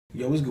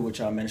Yo, what's good with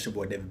y'all, man? It's your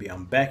boy David B.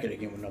 I'm back at it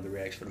again with another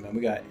reaction for the man.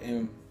 We got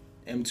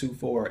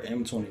M24,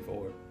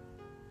 M24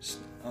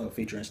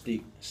 featuring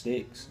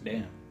Stickz.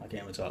 Damn, I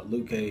can't even talk.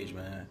 Luke Cage,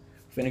 man.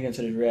 Finna get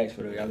into this reaction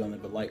for the y'all gonna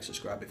leave a like,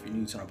 subscribe if you're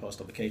new to our post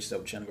notifications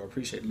up channel. Go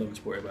appreciate the love and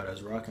support everybody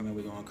that's rocking, man.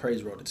 We going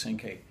crazy, road to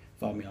 10K.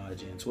 Follow me on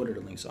IG and Twitter.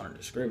 The links are in the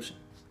description.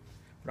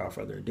 Without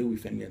further ado, we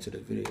finna get into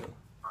this video.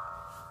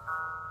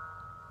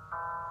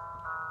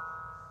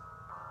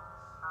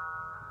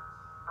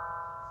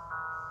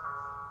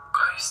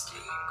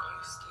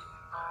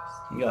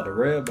 You got the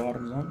red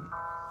bottoms on it.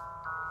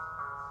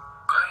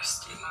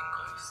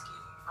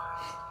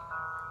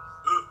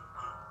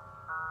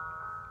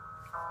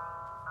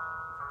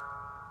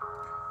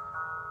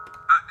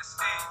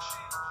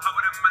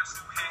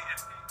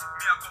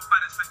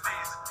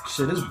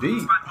 Shit, this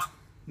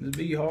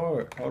beat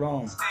hard. Hold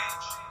on.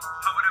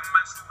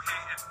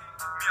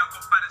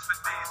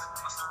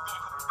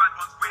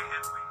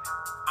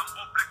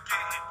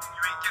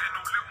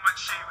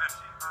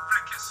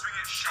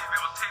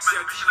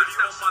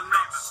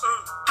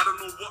 I don't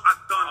know what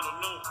I've done.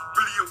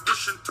 Really in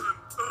Washington.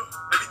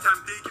 Every time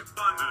they get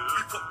bun,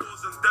 we pop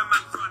doors and them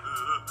and run.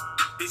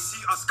 They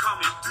see us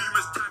coming.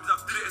 Numerous times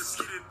I've did it and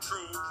skidded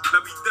through.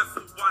 Like we deaf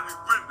for one, we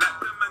win. Like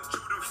them and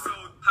Jordan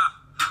failed.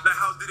 Like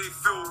how did they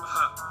feel?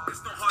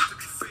 It's not hard to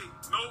be fake,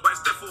 no, but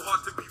it's definitely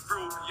hard to be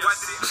real. Why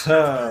did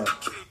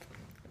it?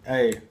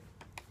 Hey.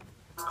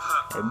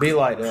 It be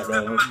like that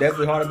though. It's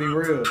definitely hard to be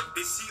real.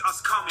 They see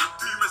us coming.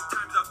 Numerous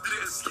times I've did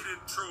it and skidded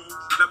through.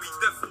 Like we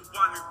definitely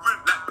won, we win.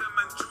 Like them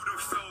and Jordan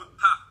failed.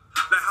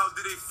 Like how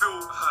did they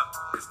feel?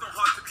 It's not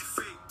hard to be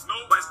fake, no,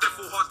 but it's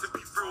definitely hard to be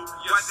real.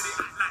 Why did they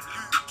act like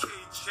Luke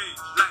Cage?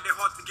 Like they're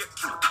hard to get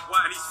killed.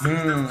 Why are these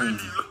things that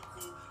really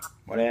local?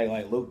 Why they act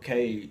like Luke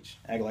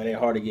Cage? Act like they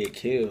hard to get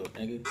killed,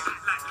 nigga. They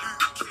act like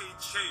Luke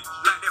Cage.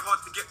 Like they're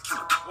hard to get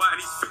killed. Why are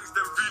these things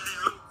that really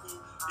local?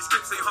 These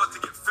clips ain't hard to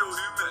get filled.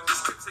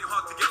 These clips ain't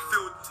hard to get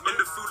filled. In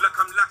the field like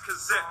I'm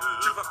Lacazette.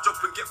 Drip up, drop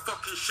and get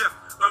fucking chef.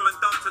 Running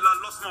down till I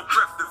lost my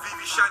breath. The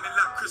VV shining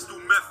like crystal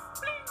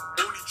meth.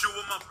 Only jewel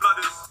in my blood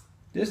is.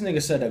 This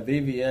nigga said that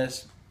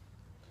VVS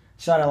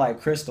shining like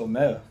crystal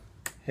meth.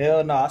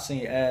 Hell no, I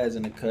seen ads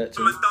in the cut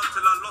too. Running down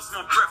till I lost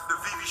my breath. The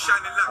VV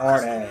shining like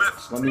Art crystal ads.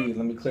 meth.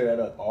 Let me clear that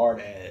up.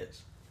 Art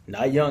ads.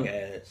 Not young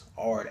ads.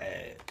 Art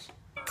ads.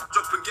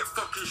 Drop and get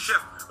fucking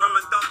chef.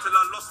 Running down till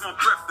I lost my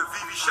breath. The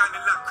VV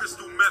shining like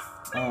crystal meth.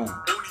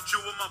 Only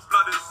jewel in my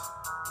blood is.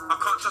 I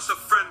can't trust a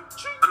friend.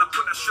 And I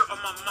put that shit on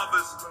my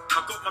mothers.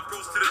 I got my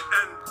bros to the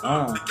end.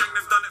 The gang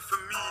them done it for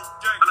me.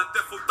 And I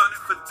defo done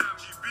it for them.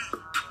 GB.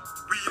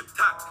 We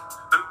attack.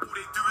 And all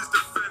they do is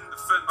defend.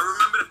 I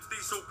remember that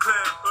day so clear.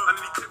 And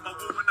then he clipped my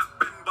wall when that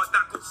bend. But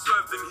that got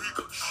swerved and he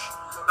got shh.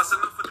 That's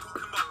enough for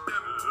talking about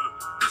them.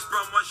 This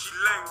brown one, she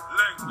lang.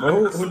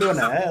 Bro, who doing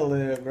the ad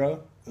lib, bro?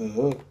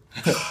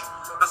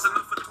 That's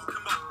enough for talking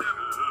about them.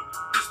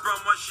 This brown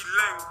one, she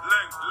lang.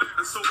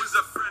 And so is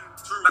a friend.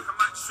 Like I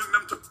might swing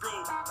them to bro.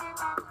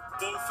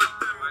 Both of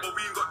them, but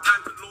we ain't got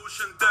time to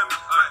lotion them.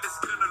 Like this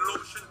skin and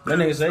lotion. That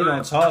nigga say he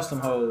gonna toss them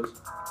hoes.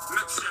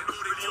 Next thing I know,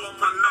 they go on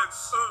my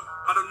legs.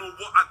 I don't know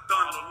what I've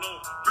done.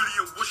 Really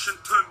in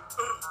Washington.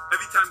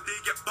 Every time they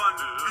get bun,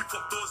 we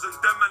pop doors and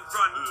them and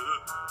run.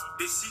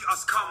 They see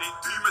us coming.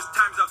 Numerous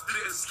times I've did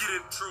it and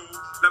skidded through.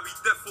 Like we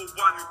deaf for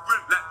one, we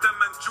win. Like them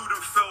and Jordan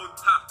failed.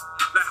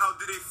 Like how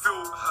did they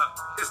feel?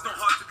 It's not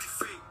hard to be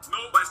fake, no,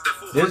 but it's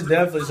definitely. This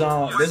definitely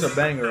song. This a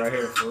banger right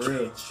here for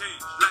real.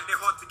 Like they're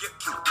hard to get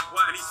killed.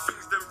 Why are these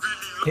things that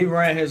really look? He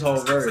ran his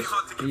whole verse.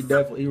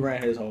 He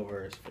ran his whole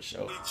verse for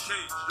sure.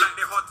 Like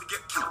they're hard to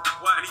get killed.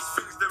 Why are these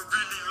things that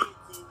really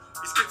local?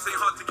 These clips ain't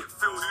hard to get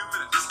filled. 2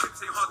 minutes. These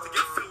clips ain't hard to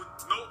get filled.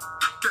 No.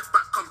 Get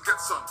back, come get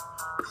some.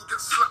 You'll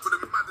get slapped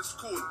with the maddest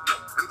corn,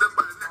 and then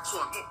by the next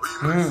one, or you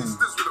might see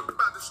Stickz with the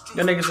baddest jaw.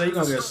 That nigga say you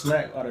gonna get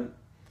slapped out of.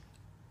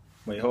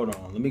 Wait, hold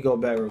on. Let me go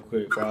back real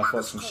quick before I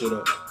fuck some shit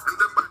up. And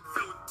then by the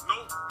field, no.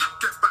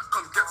 Get back,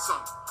 come get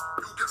some.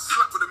 You'll get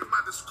slapped with the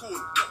maddest corn,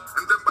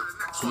 and then by the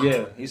next one.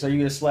 Yeah, he said you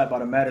get slapped by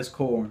the maddest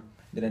corn,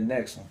 then the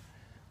next one.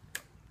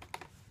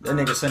 That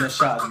nigga sending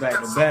shots back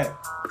to back.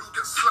 You'll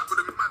get slapped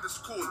with the maddest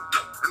corn,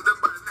 and then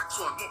by the next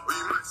one, or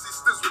you might see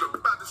Stickz with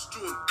the baddest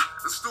jaw,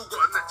 and still got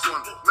a next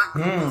one.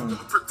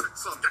 Gotta protect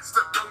some.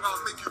 Step wrong,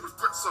 I'll make you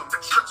regret some.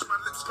 Stretch my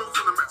lips close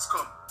when the Mets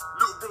come.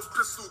 Little bro's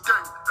pistol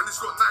gang, and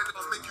it's got 9,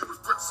 I'll make you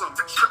regret some.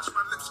 Stretch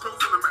my lips close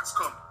when the Mets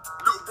come.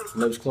 Little bro's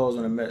Lips closed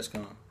when the Mets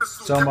come.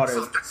 Talking about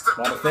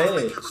the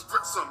feds.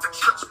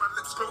 Stretch my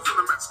lips close when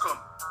the Mets come.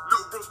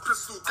 Little bro's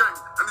pistol gang,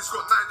 and it's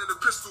got 9 in a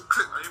pistol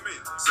clip. You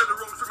mean? Say the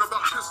wrong thing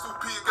about pistol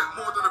P and get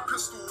more than a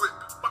pistol whip.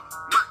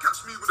 Might catch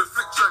me with a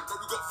flick jank, but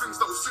we got things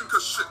that will sink a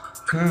ship.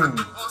 And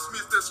don't ask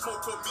me if there's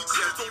smoke on me, cause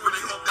you don't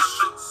really on my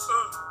nuts.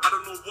 I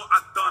don't know what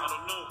I've done.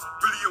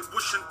 Really in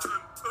Washington.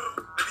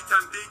 Every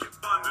time they get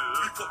bun,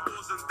 we pop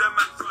doors and them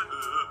and run.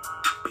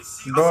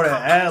 Bro,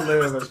 that ad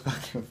lib was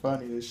fucking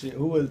funny as shit.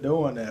 Who was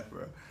doing that,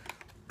 bro?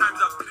 Times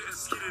I did it and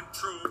skidded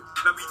through.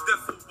 Like we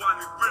deaf for one,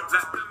 we win.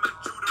 Like them and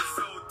Jordan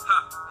failed.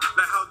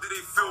 Like how did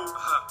they feel?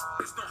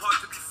 It's not hard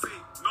to be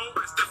fake, no,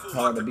 but it's definitely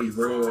Hard to be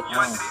real.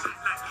 Why did they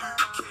act like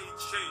Luke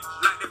Cage?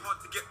 Like they ain't hard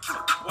to get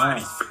killed.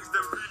 Why these things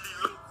them really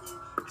local?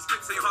 These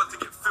clips ain't hard to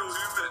get filled.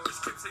 These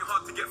clips ain't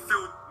hard to get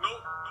filled. No.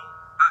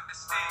 At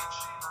this age,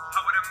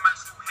 how are them man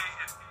still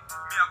hating?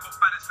 Me, I got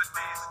baddest for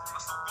days.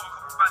 I still got a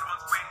couple bad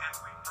ones waiting.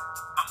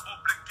 I'm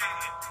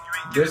obligated. You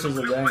ain't This getting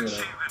is a no banger, man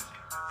shaving.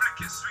 Flick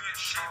it, swing it,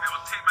 shave it, or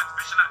take man's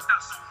vision like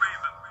that's so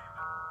raven.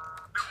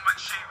 Little man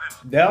shaving.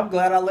 Yeah, I'm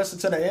glad I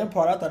listened to the end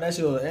part. I thought that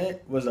shit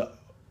was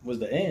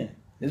the end.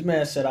 This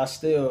man said I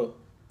still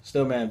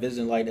man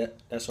vision like that.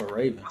 That's a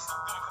raven. I still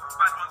got a couple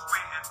bad ones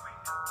waiting.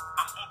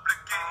 I'm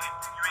obligated.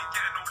 You ain't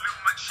getting no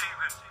little man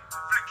shaving.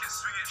 Flick it,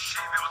 swing it,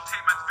 shave it, or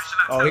take man's vision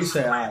like Oh, he that's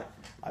said so raven.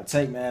 I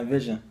take man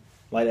vision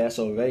like that's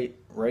a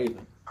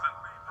raven.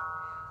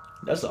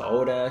 That's an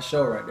old ass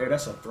show right there.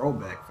 That's a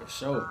throwback for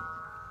sure.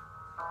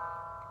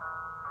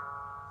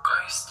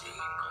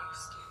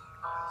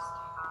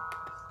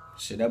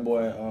 Shit, that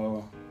boy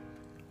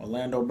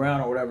Orlando Brown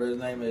or whatever his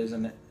name is,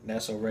 and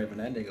that's so Raven.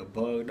 That nigga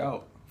bugged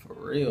out for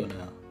real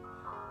now.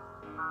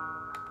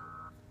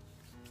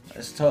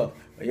 That's tough.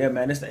 But yeah,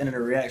 man, that's the end of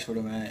the reaction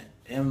for the man.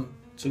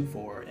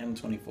 M24,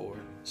 M24,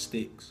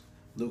 Stickz,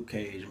 Luke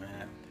Cage,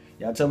 man.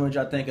 Y'all tell me what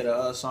y'all think of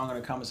the song in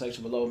the comment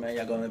section below, man.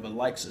 Y'all gonna leave a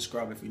like,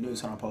 subscribe if you're new,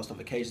 turn on post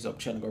notifications up,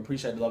 channel. Go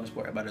appreciate the love and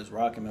support. Everybody that's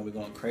rocking, man. We're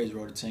going crazy.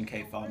 Road to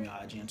 10K. Follow me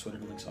on IG and Twitter.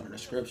 The links on the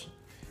description.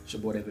 It's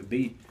your boy David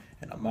B,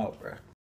 and I'm out, bruh.